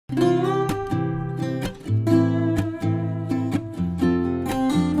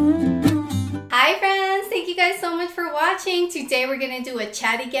much for watching. Today we're gonna do a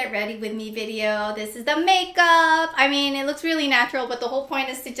chatty get ready with me video. This is the makeup. I mean, it looks really natural, but the whole point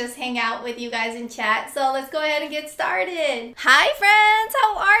is to just hang out with you guys and chat. So let's go ahead and get started. Hi friends,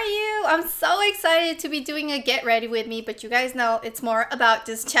 how are you? I'm so excited to be doing a get ready with me, but you guys know it's more about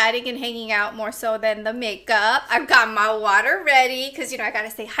just chatting and hanging out more so than the makeup. I've got my water ready because, you know, I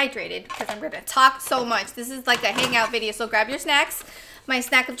gotta stay hydrated because I'm gonna talk so much. This is like a hangout video, so grab your snacks. My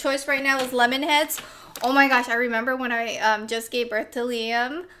snack of choice right now is lemon heads. Oh my gosh, I remember when I just gave birth to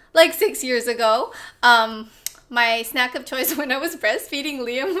Liam like 6 years ago. My snack of choice when I was breastfeeding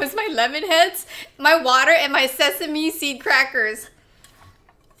Liam was my lemon heads, my water, and my sesame seed crackers.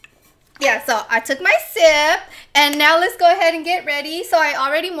 Yeah, so I took my sip, and now let's go ahead and get ready. So I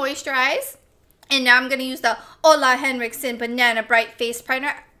already moisturized, and now I'm going to use the Ola Henriksen Banana Bright Face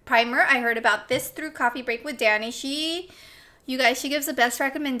Primer. I heard about this through Coffee Break with Danny. You guys, she gives the best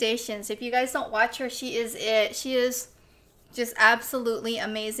recommendations. If you guys don't watch her, she is it. She is just absolutely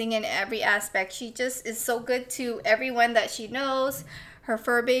amazing in every aspect. She just is so good to everyone that she knows. Her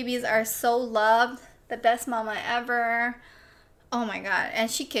fur babies are so loved. The best mama ever. Oh my god. And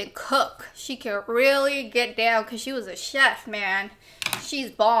she can cook. She can really get down because she was a chef, man. She's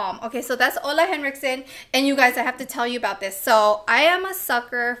bomb. Okay, so that's Ola Henriksen. And you guys, I have to tell you about this. So I am a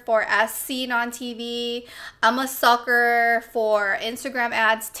sucker for As Seen on TV. I'm a sucker for Instagram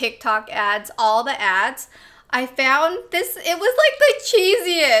ads, TikTok ads, all the ads. I found this, it was like the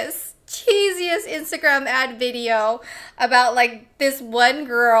cheesiest Instagram ad video about like this one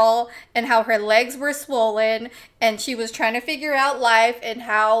girl and how her legs were swollen and she was trying to figure out life and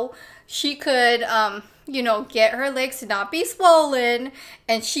how she could you know, get her legs to not be swollen,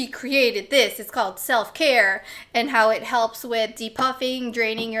 and she created this. It's called self-care, and how it helps with depuffing,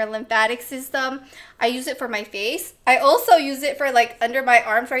 draining your lymphatic system. I use it for my face. I also use it for like under my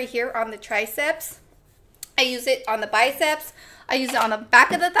arms right here on the triceps. I use it on the biceps. I use it on the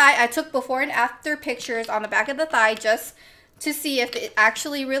back of the thigh. I took before and after pictures on the back of the thigh just to see if it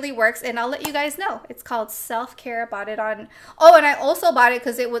actually really works, and I'll let you guys know. It's called Self-Care. Bought it on, oh, and I also bought it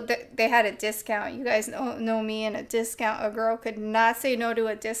because they had a discount. You guys know me and a discount. A girl could not say no to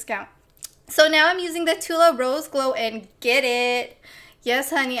a discount. So now I'm using the Tula Rose Glow and get it. Yes,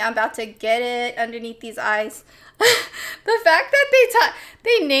 honey, I'm about to get it underneath these eyes. The fact that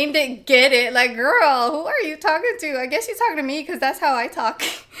they named it Get It, like, girl, who are you talking to? I guess you're talking to me because that's how I talk.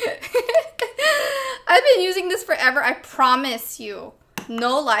 I've been using this forever. I promise you.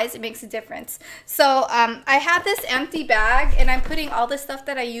 No lies, it makes a difference. So I have this empty bag and I'm putting all the stuff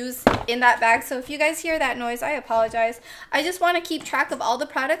that I use in that bag. So if you guys hear that noise, I apologize. I just want to keep track of all the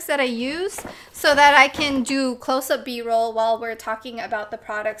products that I use so that I can do close-up B-roll while we're talking about the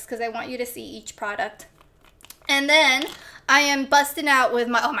products, because I want you to see each product. And then I am busting out with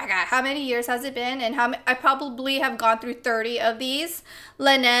my, oh my god, how many years has it been? And I probably have gone through 30 of these.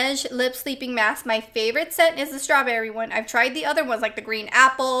 Laneige Lip Sleeping Mask. My favorite scent is the strawberry one. I've tried the other ones like the green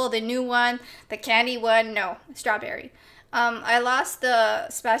apple, the new one, the candy one. No, strawberry. I lost the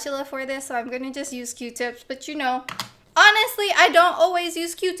spatula for this, so I'm going to just use Q-tips. But you know, honestly, I don't always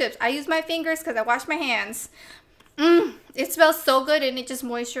use Q-tips. I use my fingers because I wash my hands. It smells so good and it just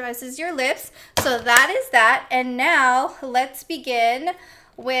moisturizes your lips. So that is that. And now let's begin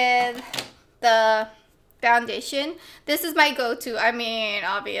with the foundation. This is my go-to. I mean,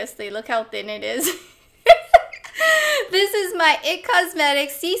 obviously, look how thin it is. This is my IT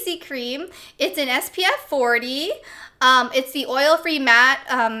Cosmetics CC cream. It's an SPF 40. It's the oil-free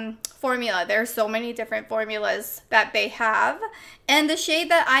matte formula. There are so many different formulas that they have. And the shade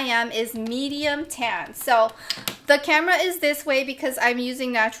that I am is medium tan. So the camera is this way because I'm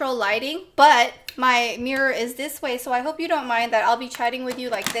using natural lighting, but my mirror is this way. So I hope you don't mind that I'll be chatting with you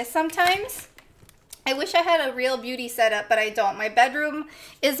like this sometimes. I wish I had a real beauty setup, but I don't. My bedroom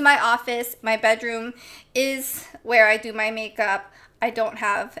is my office. My bedroom is where I do my makeup. I don't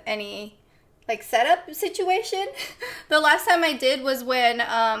have any like setup situation. The last time I did was when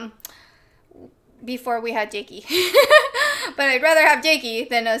before we had Jakey. But I'd rather have Jakey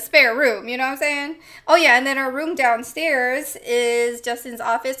than a spare room, you know what I'm saying? Oh yeah, and then our room downstairs is Justin's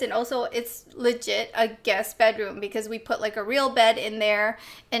office, and also it's legit a guest bedroom because we put like a real bed in there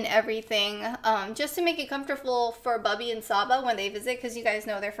and everything, just to make it comfortable for Bubby and Saba when they visit, because you guys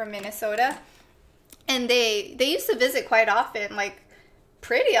know they're from Minnesota. And they used to visit quite often, like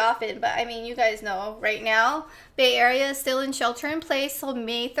pretty often, but I mean, you guys know right now Bay Area is still in shelter in place till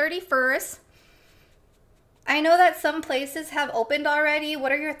May 31st. I know that some places have opened already.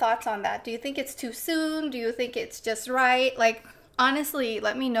 What are your thoughts on that? Do you think it's too soon? Do you think it's just right? Like, honestly,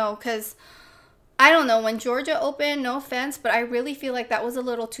 let me know, because I don't know. When Georgia opened, no offense, but I really feel like that was a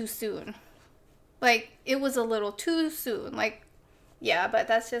little too soon. Like, it was a little too soon. Like, yeah, but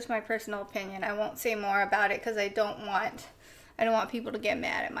that's just my personal opinion. I won't say more about it because I don't want people to get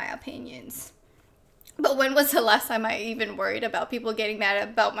mad at my opinions. But when was the last time I even worried about people getting mad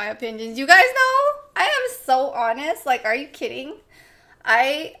about my opinions? You guys know I am so honest. Like, are you kidding?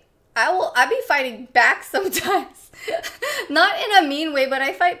 I be fighting back sometimes. Not in a mean way, but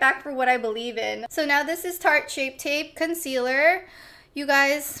I fight back for what I believe in. So now this is Tarte Shape Tape Concealer. You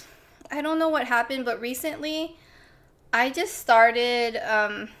guys, I don't know what happened, but recently I just started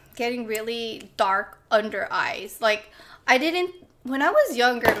getting really dark under eyes. Like, when I was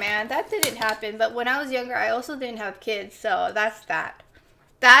younger, man, that didn't happen. But when I was younger, I also didn't have kids. So that's that.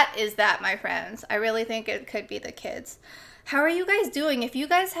 That is that, my friends. I really think it could be the kids. How are you guys doing? If you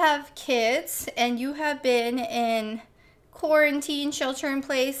guys have kids and you have been in quarantine, shelter in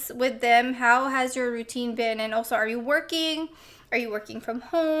place with them, how has your routine been? And also, are you working? Are you working from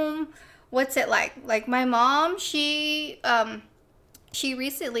home? What's it like? Like, my mom, she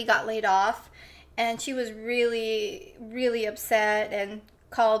recently got laid off. And she was really, really upset and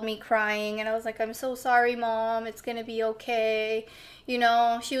called me crying. And I was like, I'm so sorry, Mom. It's going to be okay. You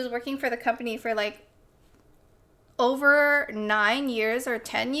know, she was working for the company for like over 9 years or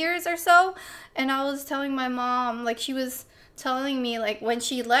 10 years or so. And I was telling my mom, like, she was telling me, like, when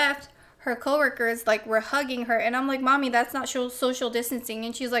she left, her coworkers like were hugging her, and I'm like, Mommy, that's not social distancing.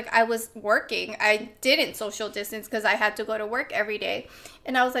 And she's like, I was working. I didn't social distance because I had to go to work every day.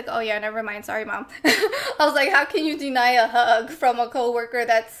 And I was like, oh yeah, never mind. Sorry, Mom. I was like, how can you deny a hug from a coworker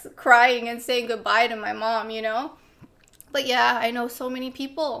that's crying and saying goodbye to my mom, you know? But yeah, I know so many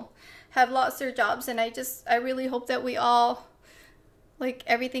people have lost their jobs, and I really hope that we all, like,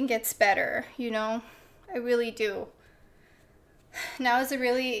 everything gets better, you know? I really do. Now is a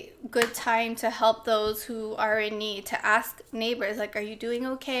really good time to help those who are in need, to ask neighbors, like, are you doing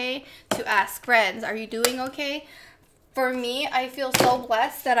okay? To ask friends, are you doing okay? For me, I feel so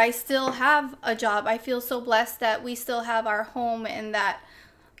blessed that I still have a job. I feel so blessed that we still have our home, and that,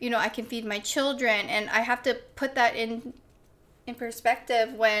 you know, I can feed my children. And I have to put that in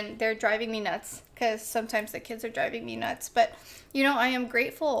perspective when they're driving me nuts, because sometimes the kids are driving me nuts. But, you know, I am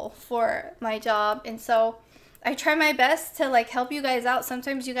grateful for my job, and so I try my best to, like, help you guys out.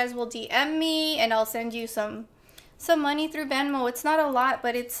 Sometimes you guys will DM me and I'll send you some money through Venmo. It's not a lot,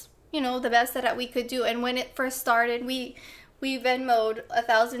 but it's, you know, the best that we could do. And when it first started, we Venmo'd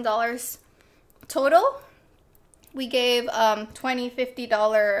 $1,000 total. We gave $20,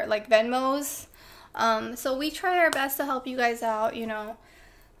 $50 like Venmos. So we try our best to help you guys out, you know.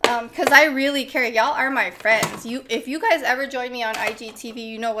 Because I really care. Y'all are my friends. If you guys ever join me on IGTV,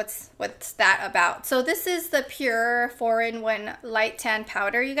 you know what's that about. So this is the Pure 4-in-1 Light Tan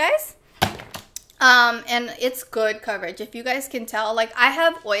Powder, you guys. And it's good coverage. If you guys can tell, like, I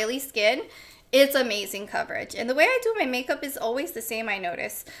have oily skin. It's amazing coverage. And the way I do my makeup is always the same, I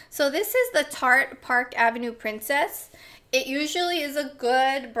notice. So this is the Tarte Park Avenue Princess. It usually is a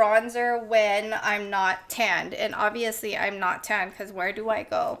good bronzer when I'm not tanned. And obviously I'm not tanned, because where do I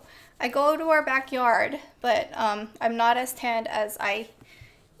go? I go to our backyard, but I'm not as tanned as I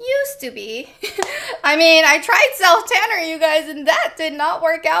used to be. I mean, I tried self-tanner, you guys, and that did not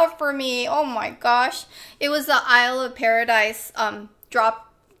work out for me. Oh my gosh. It was the Isle of Paradise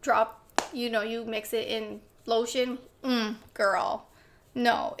drop, you know, you mix it in lotion. Girl.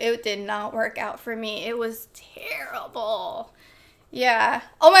 No, it did not work out for me. It was terrible. Yeah.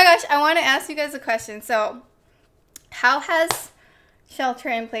 Oh my gosh, I want to ask you guys a question. So, how has shelter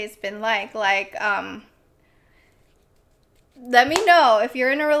in place been like? Like, let me know if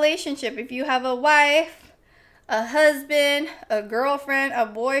you're in a relationship, if you have a wife, a husband, a girlfriend, a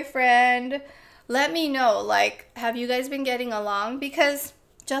boyfriend. Let me know. Like, have you guys been getting along? Because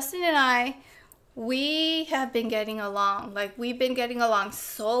Justin and I, we have been getting along. Like, we've been getting along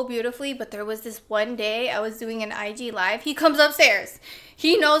so beautifully. But there was this one day I was doing an IG live. He comes upstairs.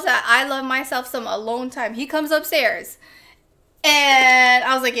 He knows that I love myself some alone time. He comes upstairs. And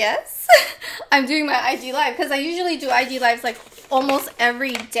I was like, yes, I'm doing my IG live. Because I usually do IG lives like almost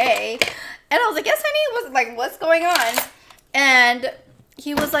every day. And I was like, yes, honey. What's going on? And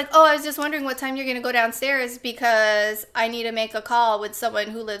he was like, oh, I was just wondering what time you're going to go downstairs, because I need to make a call with someone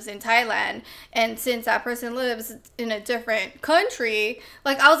who lives in Thailand. And since that person lives in a different country,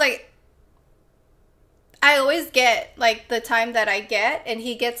 like, I was like, I always get, like, the time that I get, and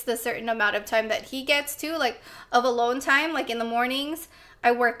he gets the certain amount of time that he gets too, like, of alone time. Like, in the mornings,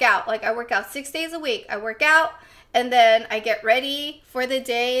 I work out. Like, I work out 6 days a week. I work out, and then I get ready for the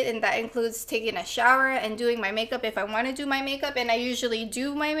day, and that includes taking a shower and doing my makeup if I want to do my makeup. And I usually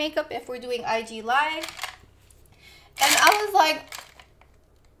do my makeup if we're doing IG live. And I was like,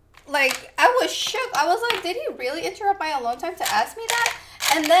 like, I was shook. I was like, did he really interrupt my alone time to ask me that?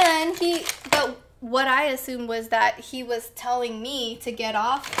 And then but what I assumed was that he was telling me to get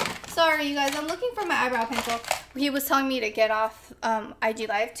off. Sorry, you guys, I'm looking for my eyebrow pencil. He was telling me to get off IG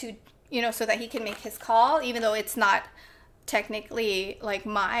Live to, you know, so that he can make his call, even though it's not technically, like,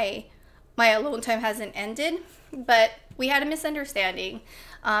 my alone time hasn't ended. But we had a misunderstanding,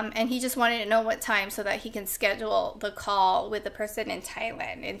 and he just wanted to know what time so that he can schedule the call with the person in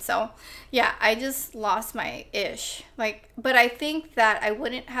Thailand. And so, yeah, I just lost my ish. Like, but I think that I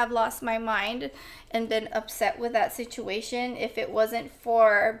wouldn't have lost my mind and been upset with that situation if it wasn't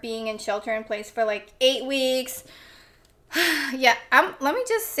for being in shelter in place for like 8 weeks. Yeah, let me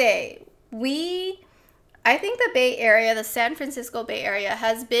just say, I think the Bay Area, the San Francisco Bay Area,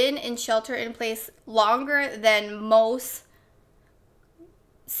 has been in shelter in place longer than most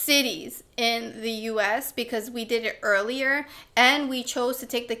cities in the US because we did it earlier and we chose to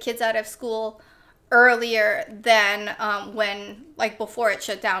take the kids out of school earlier than when, like, before it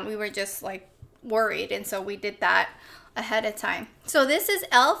shut down. We were just like worried, and so we did that ahead of time. So this is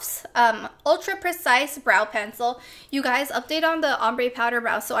e.l.f.'s Ultra Precise Brow Pencil. You guys, update on the ombre powder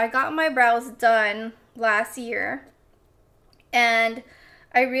brows. So I got my brows done last year and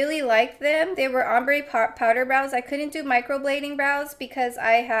I really liked them. They were ombre powder brows. I couldn't do microblading brows because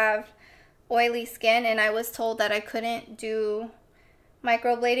I have oily skin, and I was told that I couldn't do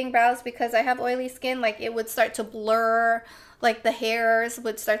microblading brows because I have oily skin. Like, it would start to blur, like the hairs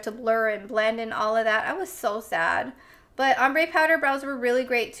would start to blur and blend and all of that. I was so sad. But ombre powder brows were really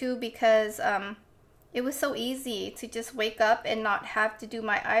great too because it was so easy to just wake up and not have to do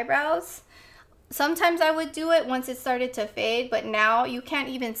my eyebrows. Sometimes I would do it once it started to fade, but now you can't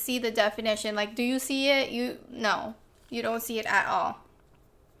even see the definition. Like, do you see it? No, you don't see it at all.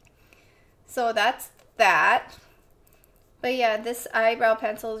 So that's that. But yeah, this eyebrow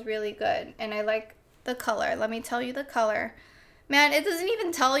pencil is really good, and I like the color. Let me tell you the color. Man, it doesn't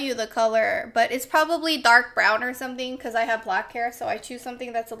even tell you the color, but it's probably dark brown or something because I have black hair, so I choose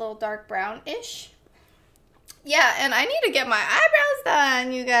something that's a little dark brown-ish. Yeah, and I need to get my eyebrows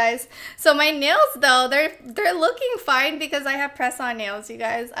done, you guys. So my nails, though, they're looking fine because I have press-on nails, you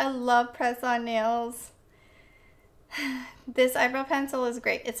guys. I love press-on nails. This eyebrow pencil is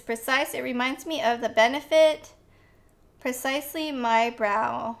great. It's precise. It reminds me of the Benefit Precisely My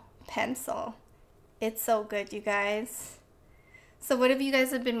Brow Pencil. It's so good, you guys. So what have you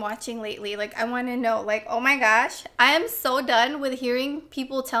guys been watching lately? Like, I want to know. Like, oh my gosh, I am so done with hearing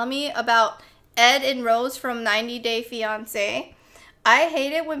people tell me about Ed and Rose from 90 Day Fiancé. I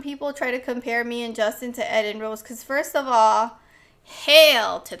hate it when people try to compare me and Justin to Ed and Rose because, first of all,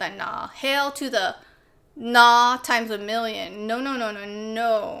 hail to the nah. Hail to the nah times a million. No, no, no, no,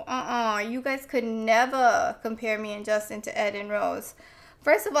 no. You guys could never compare me and Justin to Ed and Rose.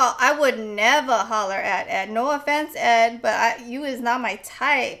 First of all, I would never holler at Ed. No offense, Ed, but you is not my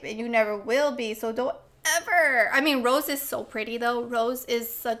type, and you never will be, so don't ever. I mean, Rose is so pretty, though. Rose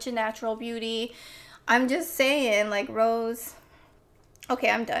is such a natural beauty. I'm just saying, like, Rose.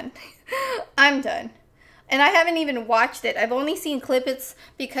 Okay, I'm done. I'm done. And I haven't even watched it. I've only seen clips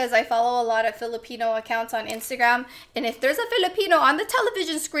because I follow a lot of Filipino accounts on Instagram. And if there's a Filipino on the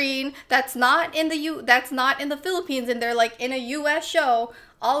television screen that's not in the Philippines and they're like in a US show,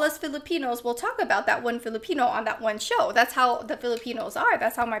 all us Filipinos will talk about that one Filipino on that one show. That's how the Filipinos are.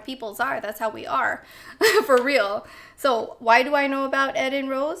 That's how my peoples are. That's how we are. For real. So why do I know about Ed and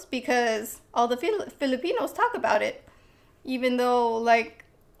Rose? Because all the Filipinos talk about it. Even though, like,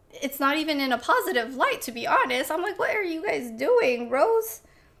 it's not even in a positive light, to be honest. I'm like, what are you guys doing? Rose?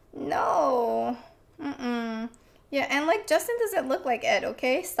 No. Yeah, and, like, Justin doesn't look like Ed,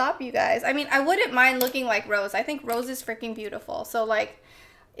 okay? Stop, you guys. I mean, I wouldn't mind looking like Rose. I think Rose is freaking beautiful. So, like,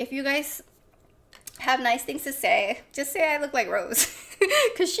 if you guys have nice things to say, just say I look like Rose.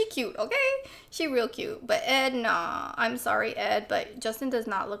 Because she cute, okay? She real cute. But Ed, nah. I'm sorry, Ed, but Justin does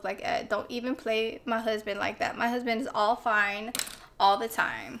not look like Ed. Don't even play my husband like that. My husband is all fine all the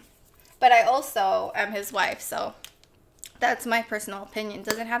time. But I also am his wife, so that's my personal opinion.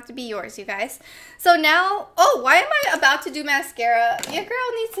 Doesn't have to be yours, you guys. So now, oh, why am I about to do mascara? Your girl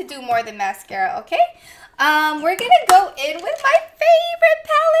needs to do more than mascara, okay? We're gonna go in with my favorite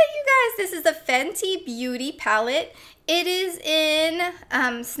palette, you guys. This is the Fenty Beauty palette. It is in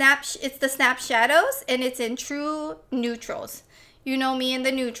it's the Snap Shadows, and it's in True Neutrals. You know me in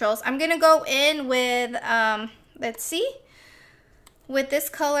the neutrals. I'm gonna go in with let's see, with this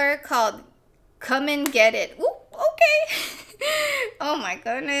color called Come and Get It. Ooh, okay. Oh my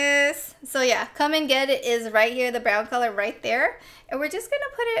goodness. So yeah, Come and Get It is right here, the brown color right there. And we're just gonna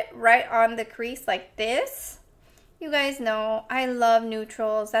put it right on the crease like this. You guys know I love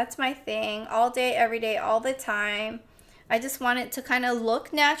neutrals. That's my thing. All day, every day, all the time. I just want it to kind of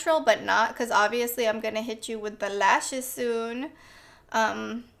look natural, but not, because obviously I'm going to hit you with the lashes soon.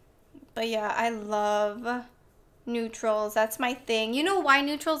 But yeah, I love neutrals. That's my thing. You know why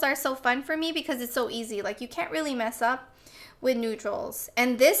neutrals are so fun for me? Because it's so easy. Like, you can't really mess up with neutrals.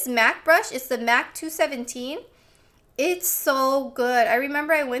 And this MAC brush is the MAC 217. It's so good. I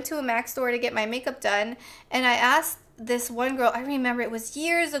remember I went to a MAC store to get my makeup done, and I asked this one girl, I remember it was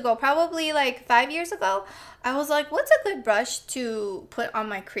years ago, probably like 5 years ago. I was like, what's a good brush to put on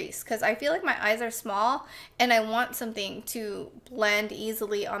my crease? Because I feel like my eyes are small and I want something to blend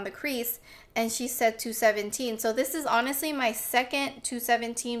easily on the crease. And she said 217. So this is honestly my second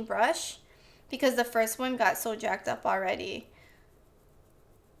 217 brush because the first one got so jacked up already.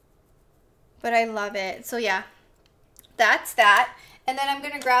 But I love it. So yeah, that's that. And then I'm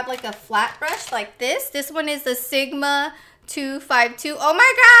going to grab like a flat brush like this. This one is the Sigma 252. Oh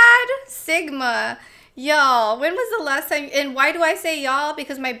my God, Sigma. Y'all, when was the last time, and why do I say y'all?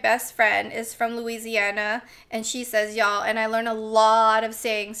 Because my best friend is from Louisiana and she says y'all, and I learn a lot of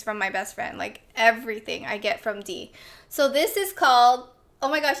sayings from my best friend, like everything I get from D. So this is called, oh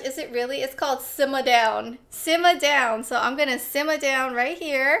my gosh, is it really? It's called Simmer Down. Simmer Down. So I'm going to simmer down right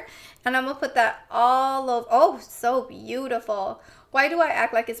here, and I'm going to put that all over. Oh, so beautiful. Why do I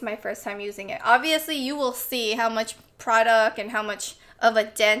act like it's my first time using it? Obviously, you will see how much product and how much of a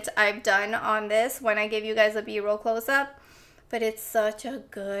dent I've done on this when I give you guys a B-roll close-up. But it's such a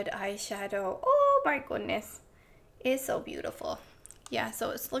good eyeshadow. Oh my goodness. It's so beautiful. Yeah, so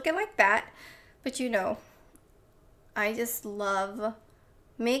it's looking like that. But you know, I just love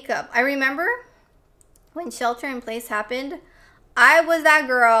makeup. I remember when shelter in place happened, I was that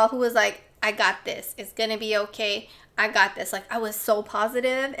girl who was like, I got this. It's gonna be okay. I got this. Like, I was so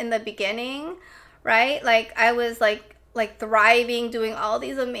positive in the beginning, right? Like, I was like thriving, doing all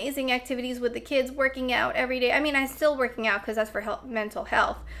these amazing activities with the kids, working out every day. I mean, I'm still working out because that's for mental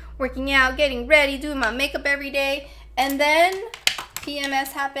health. Working out, getting ready, doing my makeup every day. And then PMS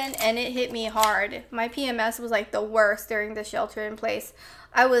happened and it hit me hard. My PMS was like the worst during the shelter in place.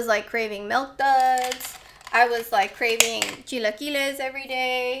 I was like craving milk duds. I was like craving chilaquiles every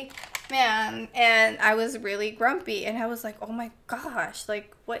day. Man, and I was really grumpy, and I was like, oh my gosh,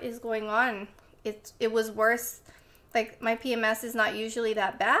 like, what is going on? It was worse. Like, my PMS is not usually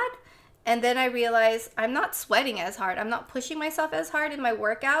that bad. And then I realized I'm not sweating as hard. I'm not pushing myself as hard in my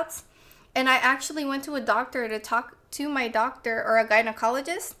workouts. And I actually went to a doctor to talk to my doctor, or a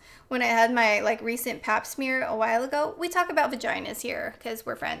gynecologist, when I had my like recent pap smear a while ago. We talk about vaginas here because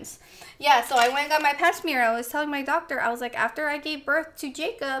we're friends. Yeah, so I went and got my pap smear. I was telling my doctor, I was like, after I gave birth to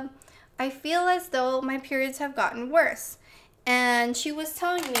Jacob, I feel as though my periods have gotten worse. And she was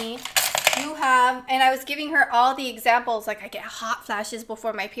telling me, you have, and I was giving her all the examples, like I get hot flashes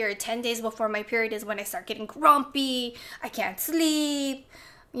before my period. 10 days before my period is when I start getting grumpy. I can't sleep.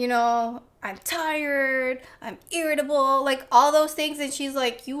 You know, I'm tired. I'm irritable. Like all those things. And she's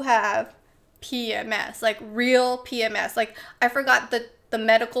like, you have PMS, like real PMS. Like I forgot the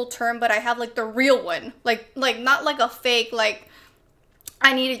medical term, but I have like the real one. Like not like a fake, like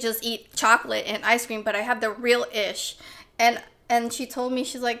I need to just eat chocolate and ice cream, but I have the real ish. And she told me,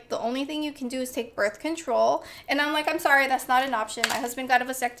 she's like, the only thing you can do is take birth control. And I'm like, I'm sorry, that's not an option. My husband got a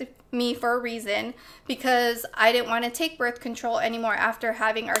vasectomy for a reason, because I didn't want to take birth control anymore after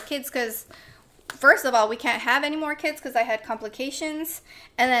having our kids. Because first of all, we can't have any more kids because I had complications.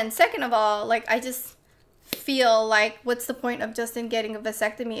 And then second of all, like I just feel like, what's the point of Justin getting a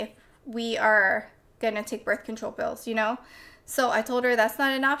vasectomy if we are going to take birth control pills, you know? So I told her that's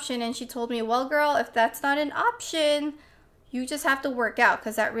not an option. And she told me, well, girl, if that's not an option, you just have to work out,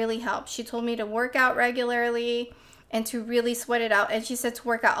 because that really helps. She told me to work out regularly and to really sweat it out. And she said to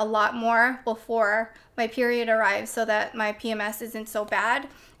work out a lot more before my period arrives so that my PMS isn't so bad.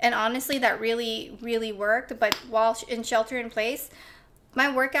 And honestly, that really, really worked. But while in shelter in place, my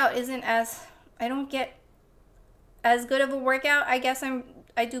workout isn't as, I don't get as good of a workout. I guess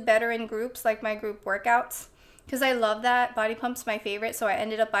I do better in groups, like my group workouts, because I love that. Body Pump's my favorite, so I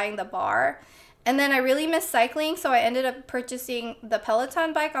ended up buying the bar. And then I really miss cycling, so I ended up purchasing the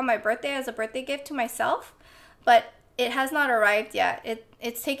Peloton bike on my birthday as a birthday gift to myself. But it has not arrived yet.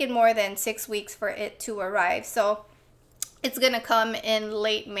 It's taken more than 6 weeks for it to arrive. So it's going to come in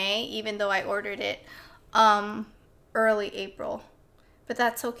late May, even though I ordered it early April. But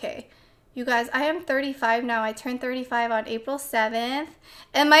that's okay. You guys, I am 35 now. I turned 35 on April 7th.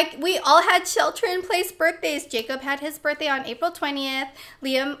 And we all had shelter-in-place birthdays. Jacob had his birthday on April 20th.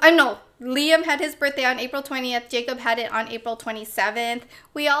 Liam had his birthday on April 20th. Jacob had it on April 27th.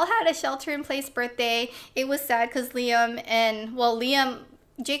 We all had a shelter-in-place birthday. It was sad because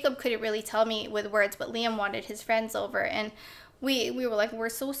Jacob couldn't really tell me with words, but Liam wanted his friends over, and we were like, we're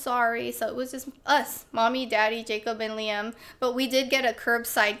so sorry. So it was just us, mommy, daddy, Jacob, and Liam. But we did get a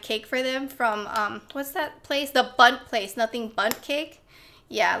curbside cake for them from, what's that place? The Bunt place. Nothing Bunt Cake.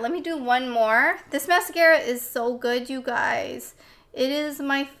 Yeah, let me do one more. This mascara is so good, you guys. It is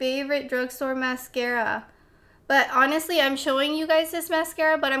my favorite drugstore mascara. But honestly, I'm showing you guys this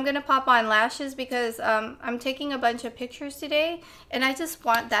mascara, but I'm going to pop on lashes because I'm taking a bunch of pictures today. And I just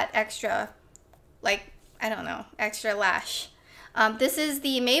want that extra, like, I don't know, extra lash. This is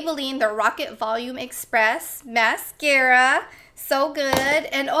the Maybelline, the Rocket Volume Express mascara. So good.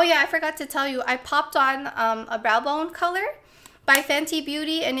 And oh yeah, I forgot to tell you, I popped on a brow bone color by Fenty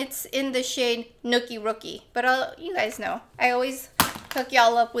Beauty, and it's in the shade Nookie Rookie. But you guys know, I always hook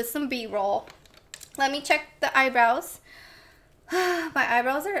y'all up with some B-roll. Let me check the eyebrows. My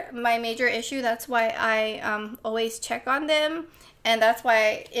eyebrows are my major issue. That's why I always check on them. And that's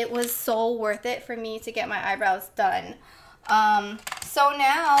why it was so worth it for me to get my eyebrows done. So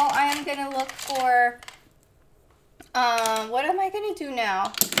now I am going to look for, what am I going to do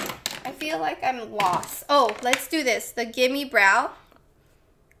now? I feel like I'm lost. Oh, let's do this. The Gimme Brow.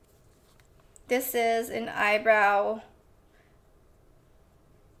 This is an eyebrow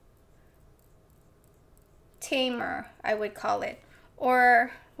tamer, I would call it.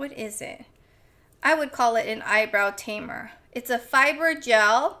 Or, what is it? I would call it an eyebrow tamer. It's a fiber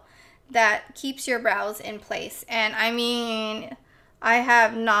gel that keeps your brows in place. And I mean, I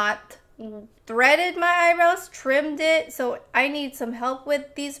have not threaded my eyebrows, trimmed it, so I need some help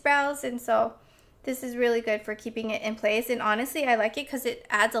with these brows, and so this is really good for keeping it in place. And honestly, I like it because it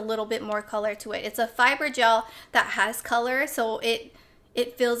adds a little bit more color to it. It's a fiber gel that has color, so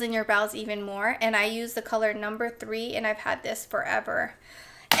it fills in your brows even more. And I use the color number 3, and I've had this forever.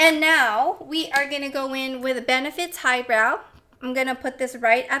 And now we are going to go in with Benefits Highbrow. I'm going to put this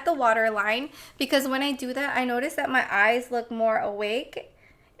right at the waterline because when I do that, I notice that my eyes look more awake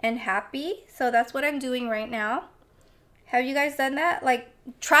and happy. So that's what I'm doing right now. Have you guys done that? Like,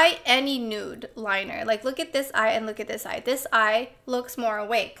 try any nude liner. Like, look at this eye and look at this eye. This eye looks more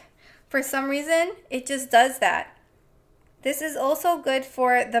awake. For some reason, it just does that. This is also good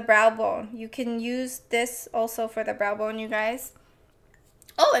for the brow bone. You can use this also for the brow bone, you guys.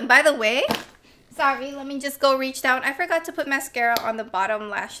 Oh, and by the way, sorry, let me just go reach down. I forgot to put mascara on the bottom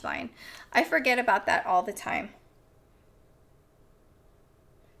lash line. I forget about that all the time.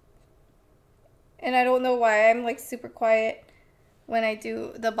 And I don't know why I'm like super quiet when I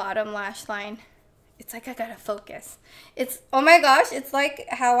do the bottom lash line. It's like I gotta focus. It's, oh my gosh, it's like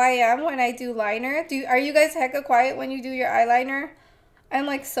how I am when I do liner. Are you guys hecka quiet when you do your eyeliner? I'm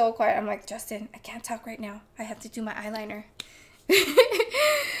like so quiet. I'm like, Justin, I can't talk right now. I have to do my eyeliner.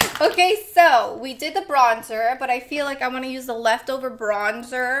 Okay, so we did the bronzer, but I feel like I want to use the leftover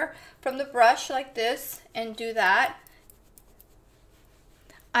bronzer from the brush like this and do that.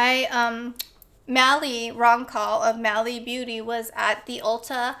 Mally, wrong call, of Mally Beauty was at the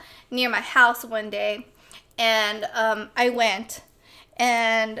Ulta near my house one day, and I went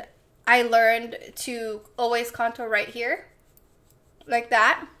and I learned to always contour right here like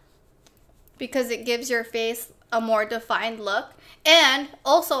that because it gives your face a more defined look. And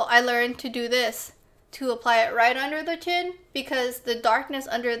also I learned to do this, to apply it right under the chin, because the darkness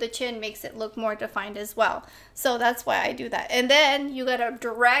under the chin makes it look more defined as well. So that's why I do that. And then you gotta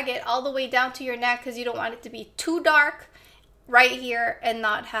drag it all the way down to your neck because you don't want it to be too dark right here and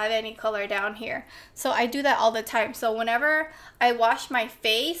not have any color down here. So I do that all the time. So whenever I wash my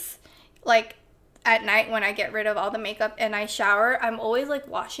face, like at night when I get rid of all the makeup and I shower, I'm always like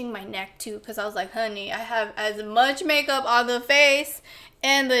washing my neck too, because I was like, honey, I have as much makeup on the face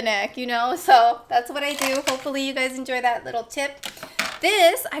and the neck, you know. So that's what I do. Hopefully you guys enjoy that little tip.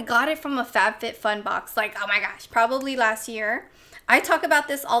 This, I got it from a FabFitFun box, like, oh my gosh, probably last year. I talk about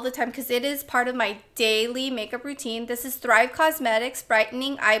this all the time because it is part of my daily makeup routine. This is Thrive Cosmetics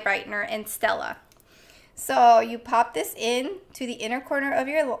Brightening Eye Brightener in Stella. So you pop this in to the inner corner of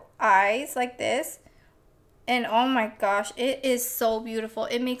your eyes like this. And oh my gosh, it is so beautiful.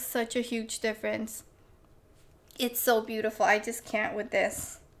 It makes such a huge difference. It's so beautiful. I just can't with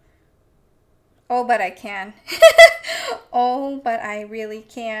this. Oh, but I can. Oh, but I really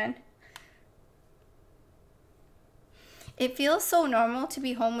can. It feels so normal to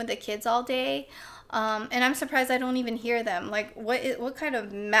be home with the kids all day. And I'm surprised I don't even hear them. Like, what kind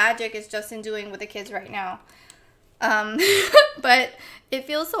of magic is Justin doing with the kids right now? But it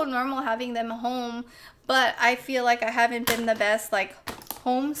feels so normal having them home. But I feel like I haven't been the best, like,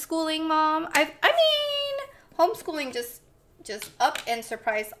 homeschooling mom. I mean, homeschooling just up and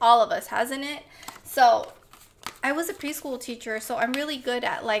surprised all of us, hasn't it? So I was a preschool teacher, so I'm really good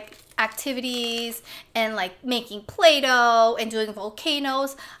at like activities and like making Play-Doh and doing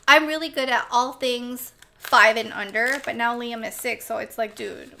volcanoes. I'm really good at all things 5 and under, but now Liam is 6, so it's like,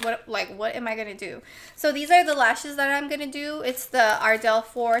 dude, what am I gonna do? So these are the lashes that I'm gonna do. It's the Ardell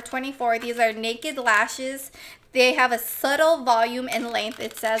 424. These are naked lashes. They have a subtle volume and length.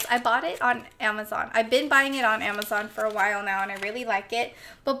 It says, I bought it on Amazon. I've been buying it on Amazon for a while now, and I really like it.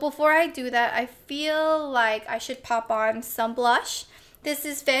 But before I do that, I feel like I should pop on some blush. This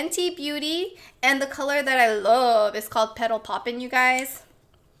is Fenty Beauty, and the color that I love is called Petal Poppin', you guys.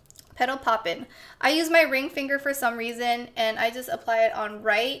 Petal Poppin'. I use my ring finger for some reason, and I just apply it on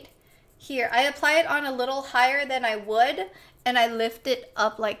right here. I apply it on a little higher than I would, and I lift it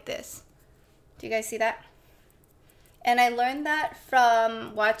up like this. Do you guys see that? And I learned that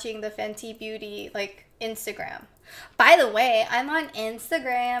from watching the Fenty Beauty, like, Instagram. By the way, I'm on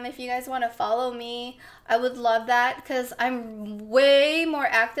Instagram. If you guys want to follow me, I would love that, because I'm way more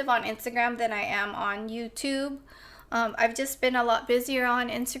active on Instagram than I am on YouTube. I've just been a lot busier on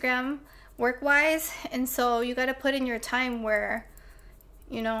Instagram work-wise, and so you got to put in your time where,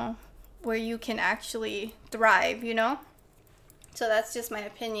 you know, where you can actually thrive, you know? So that's just my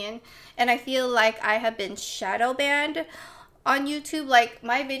opinion. And I feel like I have been shadow banned on YouTube. Like,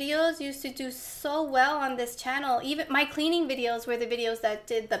 my videos used to do so well on this channel. Even my cleaning videos were the videos that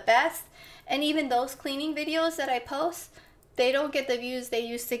did the best. And even those cleaning videos that I post, they don't get the views they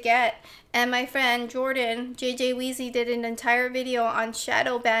used to get. And my friend Jordan, JJ Weezy, did an entire video on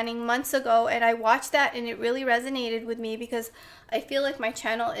shadow banning months ago. And I watched that, and it really resonated with me, because I feel like my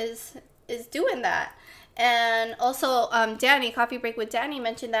channel is doing that. And also Danny, Coffee Break with Danny,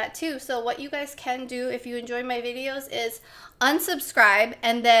 mentioned that too. So what you guys can do if you enjoy my videos is unsubscribe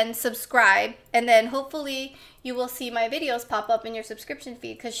and then subscribe, and then hopefully you will see my videos pop up in your subscription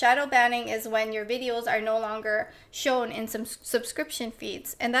feed, because shadow banning is when your videos are no longer shown in some subscription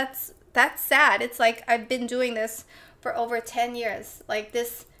feeds, and that's sad. It's like, I've been doing this for over 10 years. Like,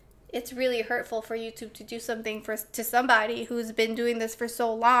 this, it's really hurtful for YouTube to do something to somebody who's been doing this for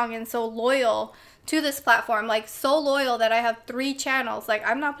so long and so loyal to this platform, like so loyal that I have 3 channels. Like,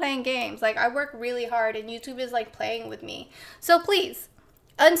 I'm not playing games. Like, I work really hard, and YouTube is like playing with me. So please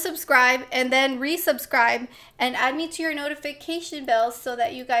unsubscribe and then resubscribe and add me to your notification bells so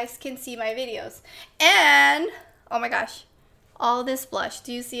that you guys can see my videos. And oh my gosh, all this blush,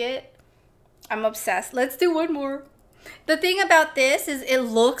 do you see it? I'm obsessed. Let's do one more. The thing about this is it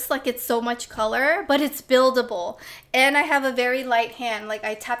looks like it's so much color, but it's buildable. And I have a very light hand. Like,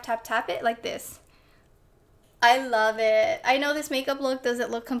 I tap, tap, tap it like this. I love it. I know this makeup look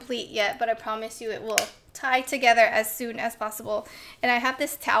doesn't look complete yet, but I promise you it will tie together as soon as possible. And I have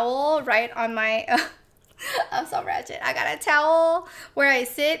this towel right on my... I'm so ratchet. I got a towel where I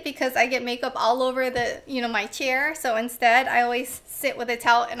sit because I get makeup all over the, you know, my chair. So instead, I always sit with a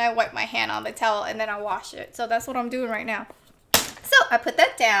towel and I wipe my hand on the towel and then I wash it. So that's what I'm doing right now. So I put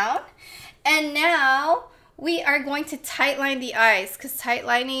that down. And now we are going to tightline the eyes, because tight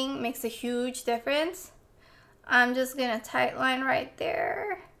lining makes a huge difference. I'm just going to tightline right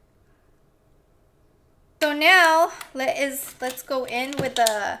there. So now let's go in with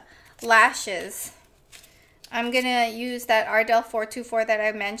the lashes. I'm going to use that Ardell 424 that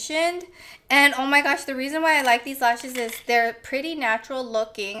I mentioned. And oh my gosh, the reason why I like these lashes is they're pretty natural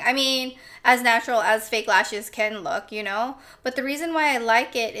looking. I mean, as natural as fake lashes can look, you know. But the reason why I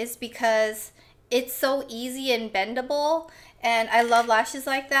like it is because it's so easy and bendable. And I love lashes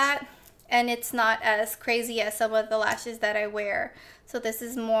like that. And it's not as crazy as some of the lashes that I wear. So this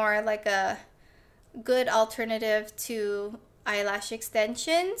is more like a good alternative to eyelash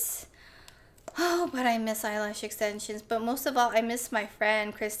extensions. Oh, but I miss eyelash extensions. But most of all, I miss my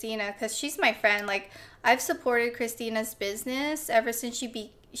friend Christina, because she's my friend. Like, I've supported Christina's business ever since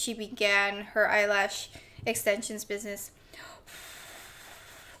she began her eyelash extensions business.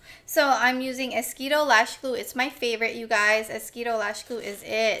 So I'm using Esquito Lash Glue. It's my favorite, you guys. Esquito Lash Glue is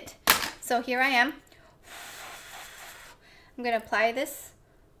it. So here I am. I'm going to apply this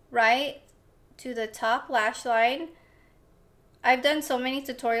right to the top lash line. I've done so many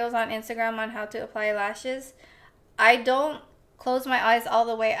tutorials on Instagram on how to apply lashes. I don't close my eyes all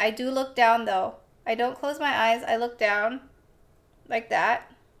the way. I do look down though. I don't close my eyes. I look down like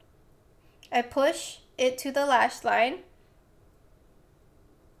that. I push it to the lash line.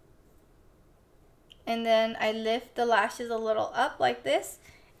 And then I lift the lashes a little up like this.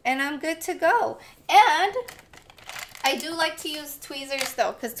 And I'm good to go. And I do like to use tweezers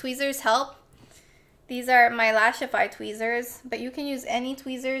though, because tweezers help. These are my Lashify tweezers, but you can use any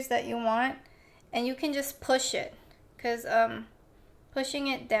tweezers that you want, and you can just push it, because pushing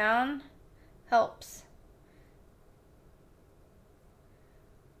it down helps.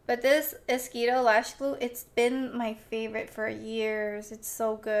 But this Esquito lash glue, it's been my favorite for years. It's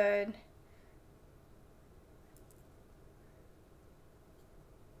so good.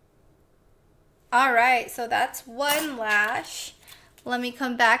 Alright, so that's one lash. Let me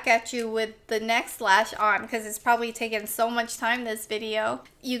come back at you with the next lash on, because it's probably taken so much time, this video.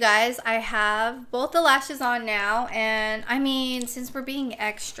 You guys, I have both the lashes on now, and I mean, since we're being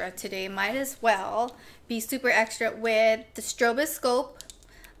extra today, might as well be super extra with the stroboscope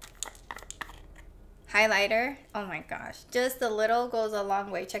highlighter. Oh my gosh, just a little goes a long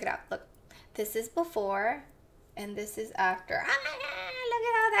way. Check it out. Look, this is before and this is after. Look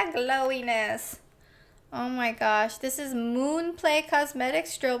at all that glowiness. Oh my gosh, this is Moonplay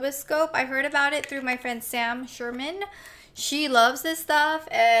Cosmetics stroboscope. I heard about it through my friend Sam Sherman. She loves this stuff,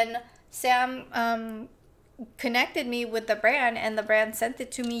 and Sam connected me with the brand, and the brand sent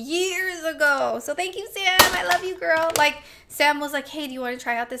it to me years ago. So thank you, Sam. I love you, girl. Like, Sam was like, hey, do you want to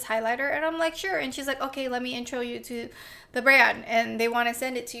try out this highlighter? And I'm like, sure. And she's like, okay, let me intro you to the brand, and they want to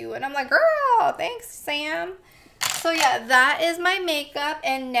send it to you. And I'm like, girl, thanks, Sam. So yeah, that is my makeup,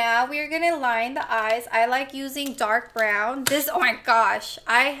 and now we're gonna line the eyes. I like using dark brown. This, oh my gosh,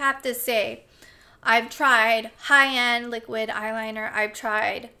 I have to say, I've tried high-end liquid eyeliner. I've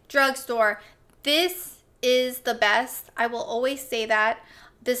tried drugstore. This is the best. I will always say that.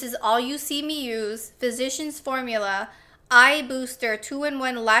 This is all you see me use. Physicians Formula Eye Booster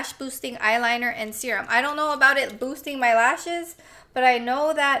 2-in-1 Lash Boosting Eyeliner and Serum. I don't know about it boosting my lashes, but I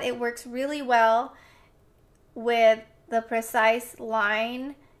know that it works really well with the precise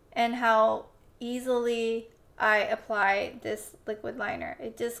line and how easily I apply this liquid liner.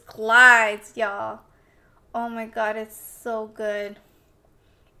 It just glides, y'all. Oh my god, it's so good.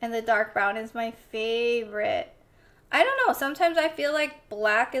 And the dark brown is my favorite. I don't know, sometimes I feel like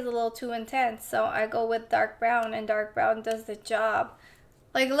black is a little too intense, so I go with dark brown, and dark brown does the job.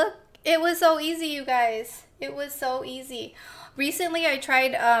 Like, look, it was so easy, you guys. It was so easy. Recently, I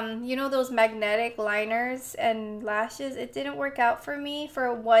tried, you know, those magnetic liners and lashes. It didn't work out for me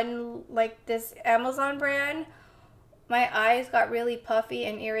for one, like, this Amazon brand. My eyes got really puffy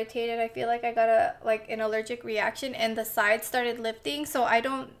and irritated. I feel like I got an allergic reaction, and the sides started lifting. So I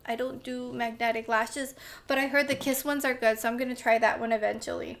don't do magnetic lashes, but I heard the Kiss ones are good, so I'm gonna try that one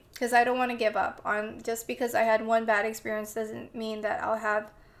eventually, because I don't want to give up on, just because I had one bad experience doesn't mean that I'll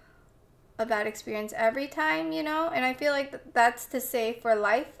have a bad experience every time, you know. And I feel like that's to say for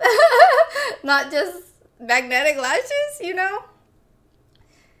life, not just magnetic lashes, you know.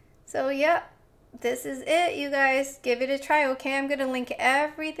 So yeah, this is it, you guys. Give it a try, okay? I'm gonna link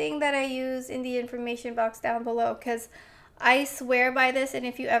everything that I use in the information box down below, because I swear by this. And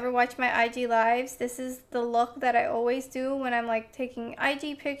if you ever watch my IG lives, this is the look that I always do when I'm like taking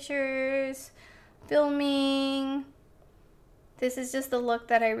IG pictures, filming. This is just the look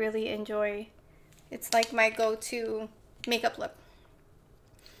that I really enjoy. It's like my go-to makeup look.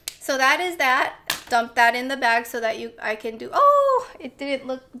 So that is that. Dump that in the bag so that I can do, oh, it didn't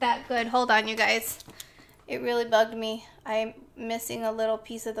look that good. Hold on, you guys. It really bugged me. I'm missing a little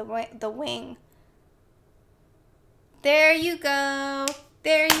piece of the wing. There you go.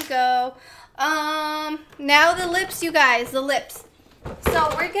 There you go. Now the lips, you guys, the lips. So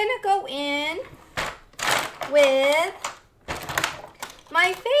we're gonna go in with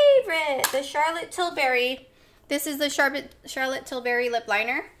my favorite, the Charlotte Tilbury. This is the Charlotte Tilbury lip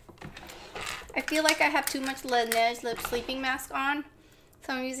liner. I feel like I have too much Laneige lip sleeping mask on,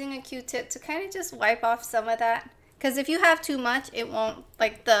 so I'm using a Q-tip to kind of just wipe off some of that. Because if you have too much, it won't,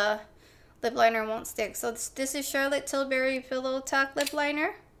 like, the lip liner won't stick. So this is Charlotte Tilbury Pillow Talk lip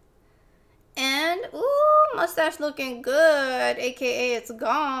liner. And, ooh, mustache looking good, aka it's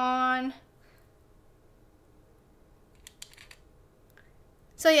gone.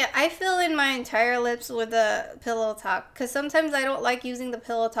 So yeah, I fill in my entire lips with the Pillow Talk, because sometimes I don't like using the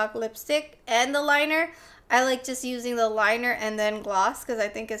Pillow Talk lipstick and the liner. I like just using the liner and then gloss, because I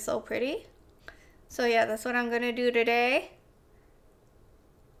think it's so pretty. So yeah, that's what I'm going to do today.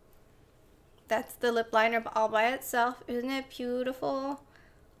 That's the lip liner all by itself. Isn't it beautiful?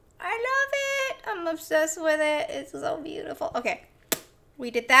 I love it. I'm obsessed with it. It's so beautiful. Okay, we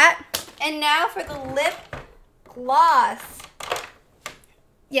did that. And now for the lip gloss.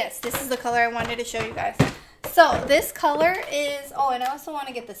 Yes, this is the color I wanted to show you guys. So this color is, oh, and I also want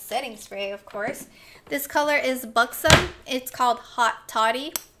to get the setting spray, of course. This color is Buxom. It's called Hot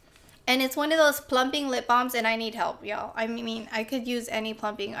Toddy. And it's one of those plumping lip balms, and I need help, y'all. I mean, I could use any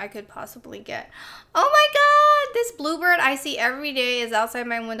plumping I could possibly get. Oh my god, this bluebird I see every day is outside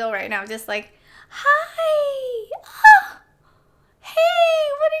my window right now, just like, hi. Oh,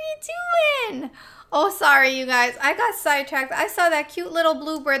 hey, what are you doing? Oh, sorry, you guys. I got sidetracked. I saw that cute little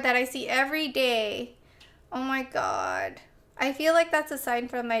bluebird that I see every day. Oh my god. I feel like that's a sign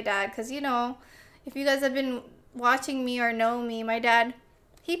from my dad, because, you know, if you guys have been watching me or know me, my dad,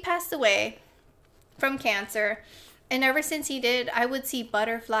 he passed away from cancer. And ever since he did, I would see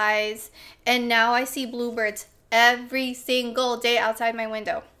butterflies. And now I see bluebirds every single day outside my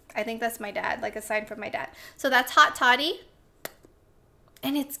window. I think that's my dad, like a sign from my dad. So that's Hot Toddy.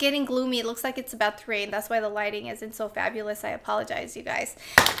 And it's getting gloomy. It looks like it's about to rain. That's why the lighting isn't so fabulous. I apologize, you guys.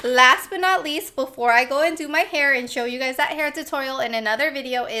 Last but not least, before I go and do my hair and show you guys that hair tutorial in another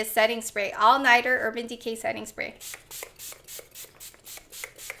video, is setting spray. All Nighter Urban Decay setting spray.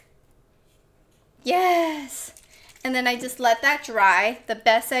 Yes. And then I just let that dry. The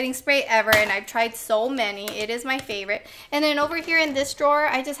best setting spray ever, and I've tried so many. It is my favorite. And then over here in this drawer,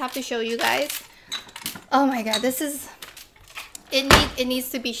 I just have to show you guys. Oh my god, this is... It needs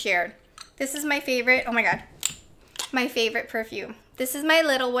to be shared. This is my favorite. Oh my god. My favorite perfume. This is my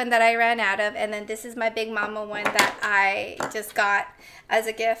little one that I ran out of. And then this is my Big Mama one that I just got as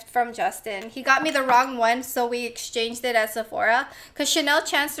a gift from Justin. He got me the wrong one, so we exchanged it at Sephora. Because Chanel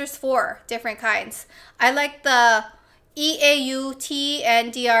Chance, there's 4 different kinds. I like the EAUT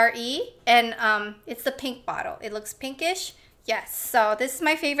and DRE. And it's the pink bottle. It looks pinkish. Yes. So this is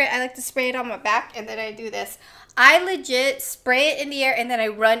my favorite. I like to spray it on my back. And then I do this. I legit spray it in the air and then I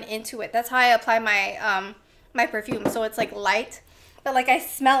run into it. That's how I apply my my perfume. So it's like light, but like I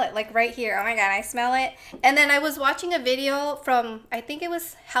smell it like right here. Oh my god, I smell it. And then I was watching a video from, I think it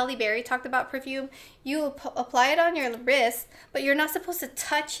was Halle Berry, talked about perfume. You apply it on your wrist, but you're not supposed to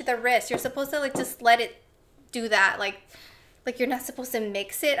touch the wrist. You're supposed to like just let it do that. Like you're not supposed to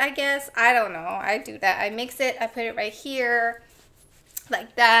mix it, I guess. I don't know. I do that. I mix it. I put it right here.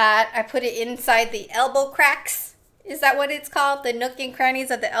 Like that. I put it inside the elbow cracks. Is that what it's called? The nook and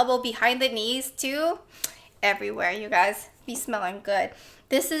crannies of the elbow, behind the knees too. Everywhere, you guys. Be smelling good.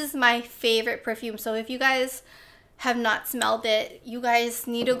 This is my favorite perfume. So if you guys have not smelled it, you guys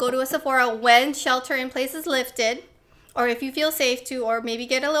need to go to a Sephora when shelter in place is lifted. Or if you feel safe to, or maybe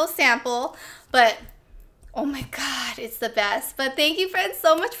get a little sample. But oh my god, it's the best. But thank you, friends,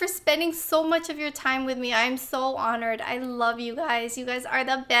 so much for spending so much of your time with me. I'm so honored. I love you guys. You guys are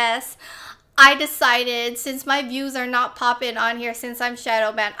the best. I decided, since my views are not popping on here since I'm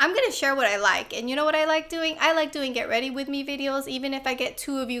shadow banned, I'm going to share what I like. And you know what I like doing? I like doing get ready with me videos, even if I get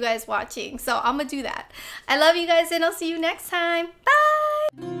 2 of you guys watching. So I'm going to do that. I love you guys, and I'll see you next time. Bye!